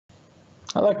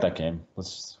I like that game.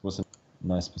 Was a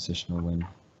nice positional win.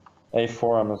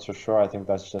 A4, I'm not so sure. I think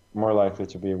that's just more likely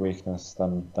to be a weakness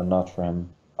than not for him.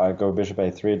 I go bishop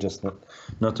A3, just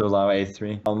not to allow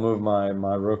A3. I'll move my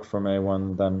rook from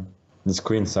A1, then this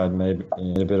queen side may be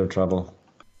in a bit of trouble.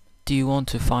 Do you want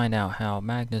to find out how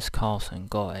Magnus Carlsen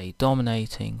got a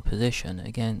dominating position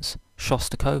against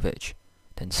Shostakovich?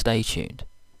 Then stay tuned.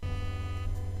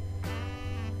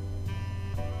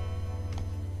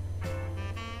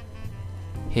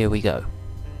 Here we go.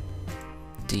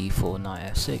 D4,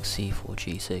 knight F6, C4,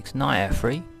 G6, knight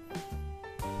F3,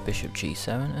 bishop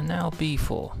G7, and now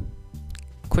B4.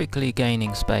 Quickly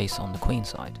gaining space on the queen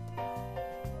side.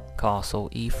 Castle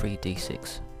E3,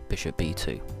 D6, bishop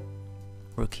B2.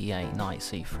 Rook E8, knight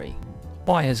C3.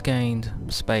 White has gained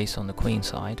space on the queen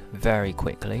side very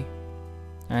quickly,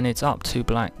 and it's up to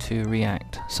black to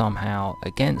react somehow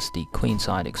against the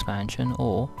queenside expansion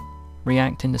or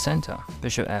react in the center.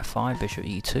 Bishop F5, bishop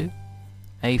E2,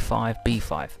 A5,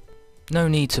 B5. No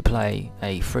need to play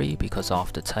A3 because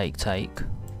after take,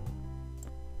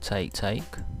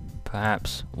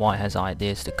 perhaps white has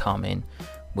ideas to come in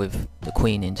with the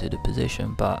queen into the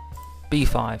position, but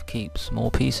B5 keeps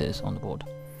more pieces on the board.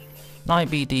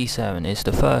 Knight B D7 is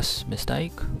the first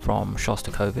mistake from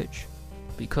Shostakovich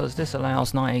because this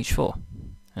allows knight H4,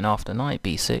 and after knight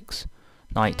B6,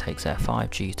 knight takes F5,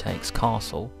 G takes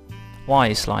castle.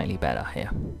 White is slightly better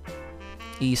here.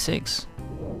 E6,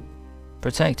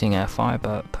 protecting F5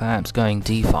 but perhaps going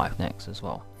D5 next as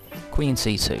well. Queen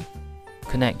C2,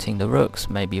 connecting the rooks,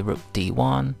 maybe rook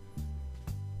D1,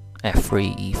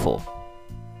 F3, E4.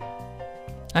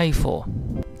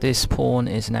 A4, this pawn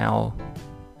is now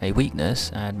a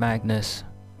weakness and Magnus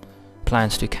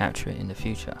plans to capture it in the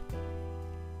future.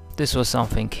 This was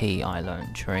something key I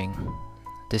learned during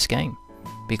this game,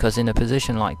 because in a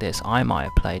position like this I might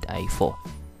have played A4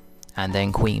 and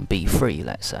then queen B3,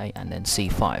 let's say, and then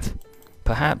C5.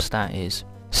 Perhaps that is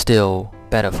still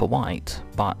better for white,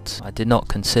 but I did not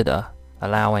consider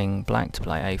allowing black to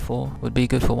play A4 would be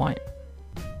good for white.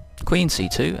 Queen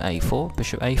C2, A4,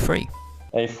 bishop A3.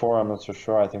 A4, I'm not so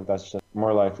sure. I think that's just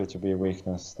more likely to be a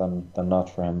weakness than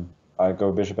not for him. I go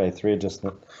bishop A3, just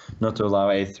not to allow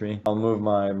A3. I'll move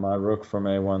my rook from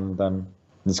A1, then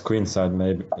this queen side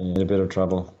may be in a bit of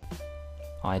trouble.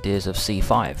 Ideas of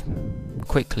C5,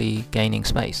 quickly gaining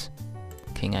space.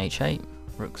 King H8,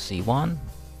 rook C1,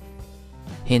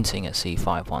 hinting at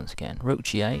C5 once again. Rook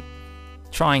G8,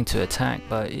 trying to attack,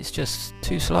 but it's just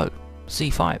too slow.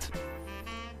 C5,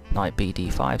 knight B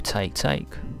D5,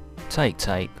 take.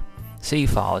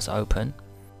 C-file is open.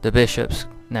 The bishops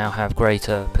now have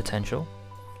greater potential.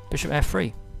 Bishop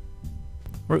F3,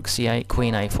 rook C8,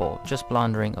 queen A4, just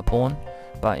blundering a pawn,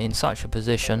 but in such a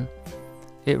position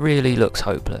it really looks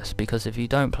hopeless, because if you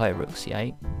don't play rook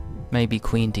C8, maybe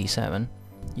queen D7,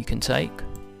 you can take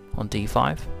on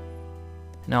D5,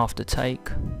 and after take,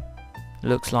 it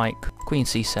looks like queen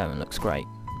C7 looks great,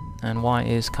 and white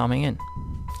is coming in.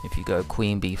 If you go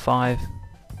queen B5,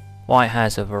 white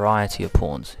has a variety of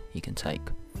pawns he can take.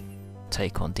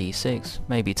 Take on D6,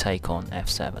 maybe take on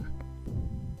F7.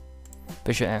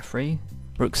 Bishop F3,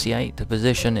 rook C8, the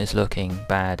position is looking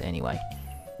bad anyway.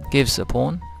 Gives the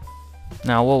pawn.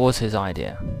 Now what was his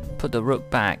idea? Put the rook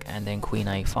back and then queen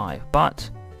A5, but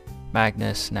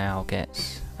Magnus now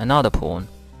gets another pawn,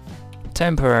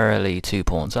 temporarily 2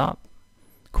 pawns up.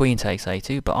 Queen takes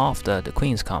A2, but after the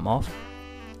queens come off,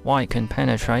 white can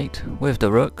penetrate with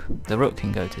the rook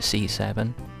can go to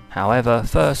C7. However,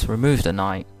 first remove the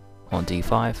knight on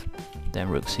D5, then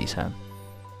rook C7.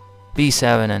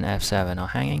 B7 and F7 are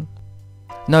hanging.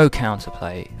 No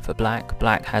counterplay for black.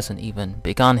 Black hasn't even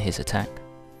begun his attack,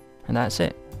 and that's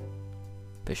it.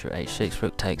 Bishop H6,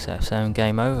 rook takes F7,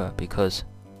 game over, because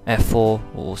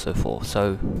F4 will also fall,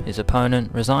 so his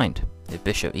opponent resigned. If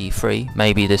bishop E3,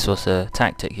 maybe this was a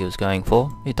tactic he was going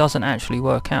for, it doesn't actually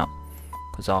work out,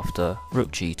 because after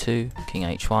rook G2, king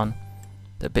H1,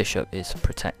 the bishop is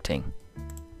protecting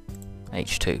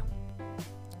H2.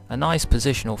 A nice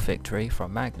positional victory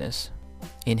from Magnus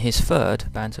in his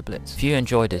third banter blitz. If you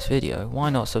enjoyed this video, why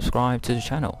not subscribe to the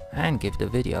channel and give the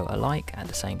video a like at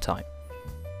the same time.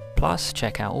 Plus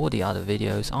check out all the other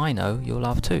videos I know you'll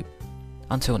love too.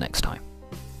 Until next time.